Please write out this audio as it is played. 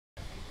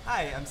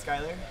Hi, I'm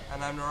Skyler,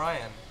 And I'm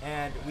Narayan.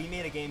 and we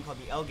made a game called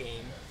the L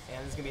game,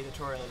 and this is going to be a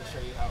tutorial to show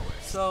you how it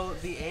works. So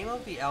the aim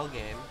of the L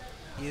game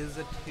is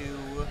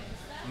to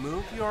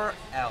move your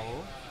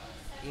L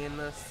in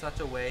such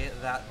a way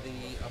that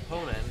the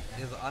opponent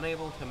is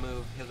unable to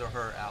move his or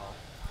her L.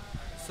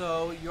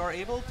 So you're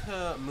able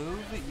to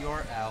move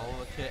your L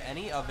to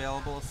any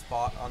available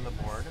spot on the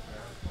board,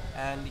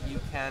 and you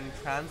can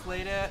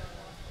translate it,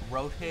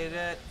 rotate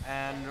it,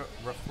 and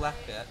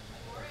reflect it.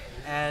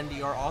 And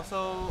you're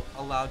also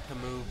allowed to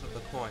move the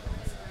coins.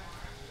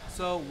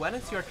 So when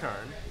it's your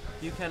turn,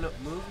 you can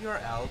move your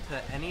L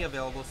to any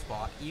available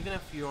spot, even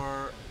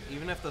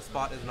if the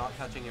spot is not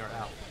touching your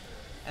L.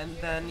 And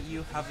then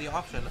you have the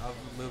option of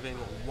moving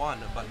one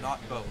but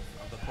not both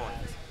of the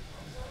coins.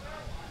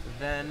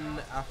 Then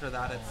after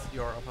that it's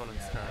your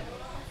opponent's turn.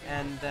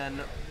 And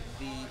then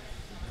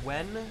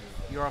when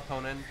your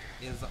opponent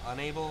is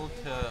unable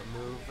to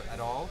move at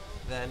all,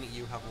 then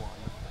you have won.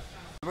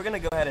 We're going to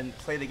go ahead and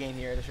play the game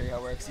here to show you how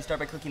it works. You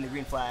start by clicking the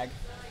green flag,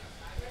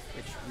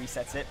 which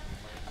resets it.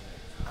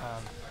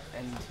 I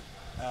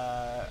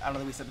don't know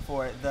that we said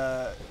before,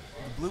 the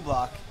blue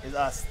block is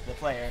us, the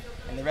player,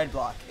 and the red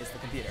block is the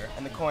computer.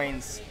 And the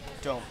coins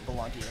don't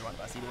belong to either one of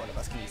us. Either one of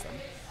us can use them.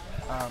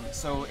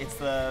 So it's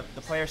the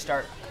player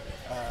start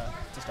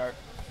to start.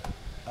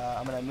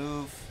 I'm going to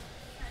move.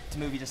 To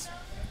move, you just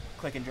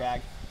click and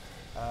drag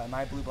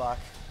my blue block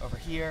over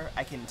here.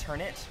 I can turn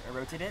it or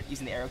rotate it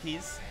using the arrow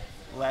keys.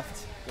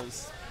 Left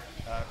goes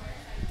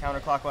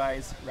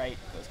counterclockwise, right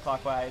goes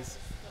clockwise,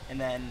 and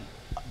then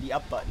the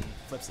up button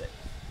flips it.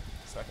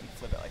 So I can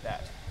flip it like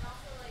that.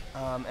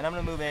 And I'm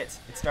going to move it,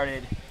 it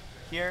started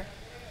here,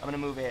 I'm going to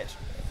move it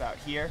about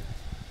here,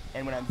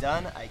 and when I'm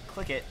done, I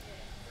click it,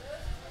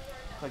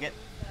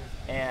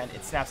 and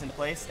it snaps into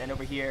place, and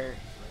over here,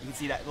 you can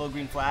see that little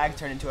green flag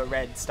turn into a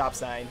red stop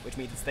sign, which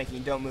means it's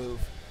thinking don't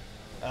move.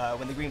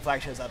 When the green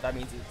flag shows up, that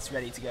means it's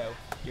ready to go.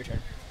 Your turn.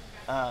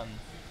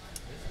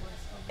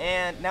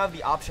 And now I have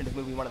the option of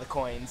moving one of the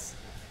coins.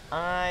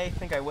 I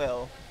think I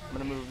will. I'm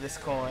going to move this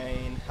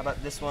coin. How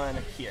about this one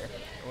here?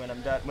 When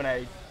I'm done, when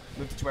I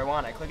move it to where I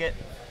want, I click it.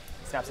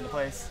 It snaps into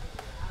place.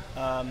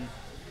 And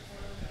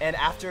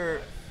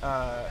after,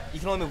 you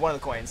can only move one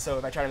of the coins. So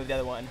if I try to move the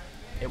other one,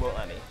 it won't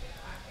let me.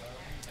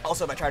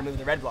 Also, if I try to move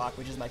the red block,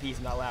 which is my piece,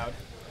 I'm not allowed.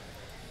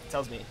 It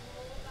tells me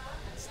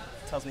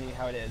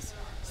how it is.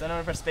 So then I'm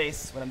going to press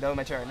space when I'm done with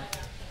my turn.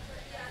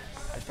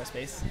 I just press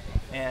space,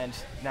 and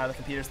now the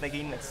computer's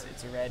thinking it's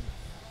a red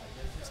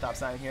stop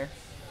sign here,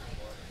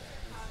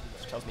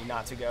 which tells me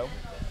not to go.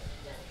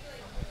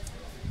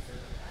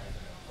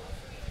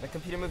 The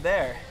computer moved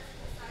there,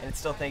 and it's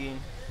still thinking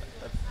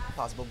of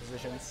possible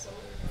positions.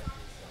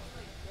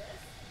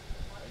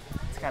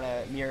 It's kind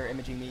of mirror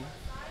imaging me.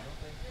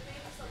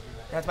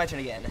 Now it's my turn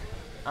again.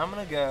 I'm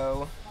gonna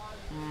go,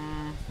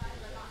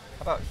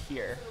 how about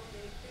here?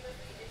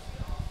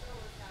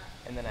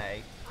 And then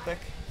I click.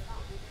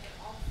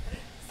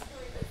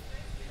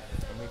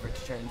 Wait for it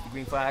to turn the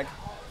green flag.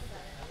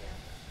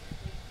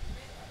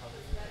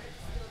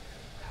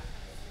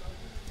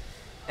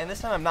 And this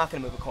time I'm not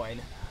going to move a coin.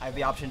 I have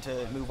the option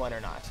to move one or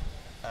not. So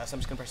I'm just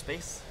going to press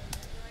space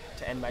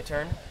to end my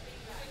turn.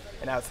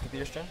 And now it's the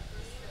computer's turn.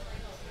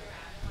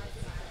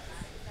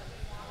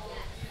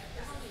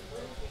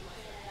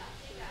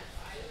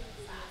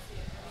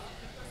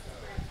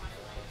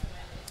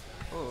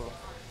 Ooh,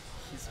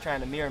 he's trying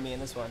to mirror me in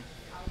this one.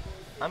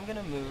 I'm going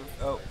to move,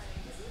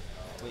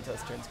 wait till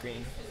this turns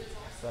green.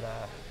 But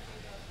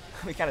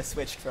we kind of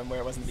switched from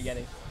where it was in the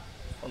beginning,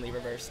 only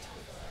reversed.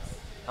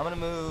 I'm going to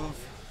move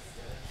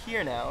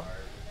here now.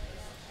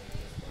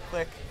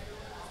 Click.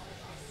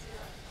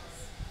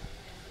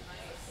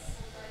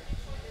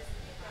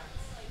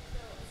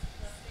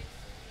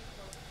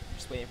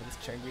 Just waiting for this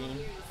to turn green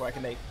before I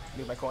can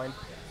move my coin.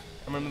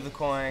 I'm going to move the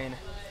coin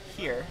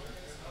here.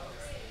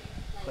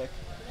 Click.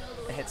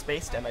 And hit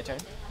space to end my turn.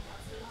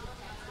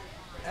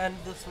 And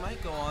this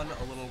might go on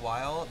a little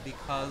while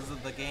because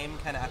the game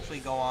can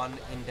actually go on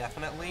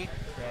indefinitely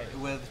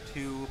with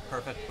two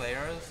perfect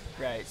players.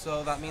 Right.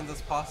 So that means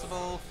it's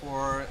possible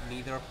for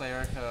neither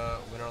player to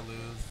win or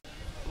lose.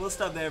 We'll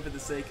stop there for the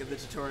sake of the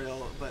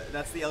tutorial, but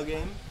that's the L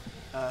game.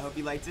 Hope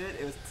you liked it.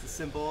 It was a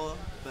simple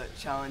but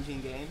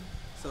challenging game.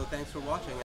 So thanks for watching.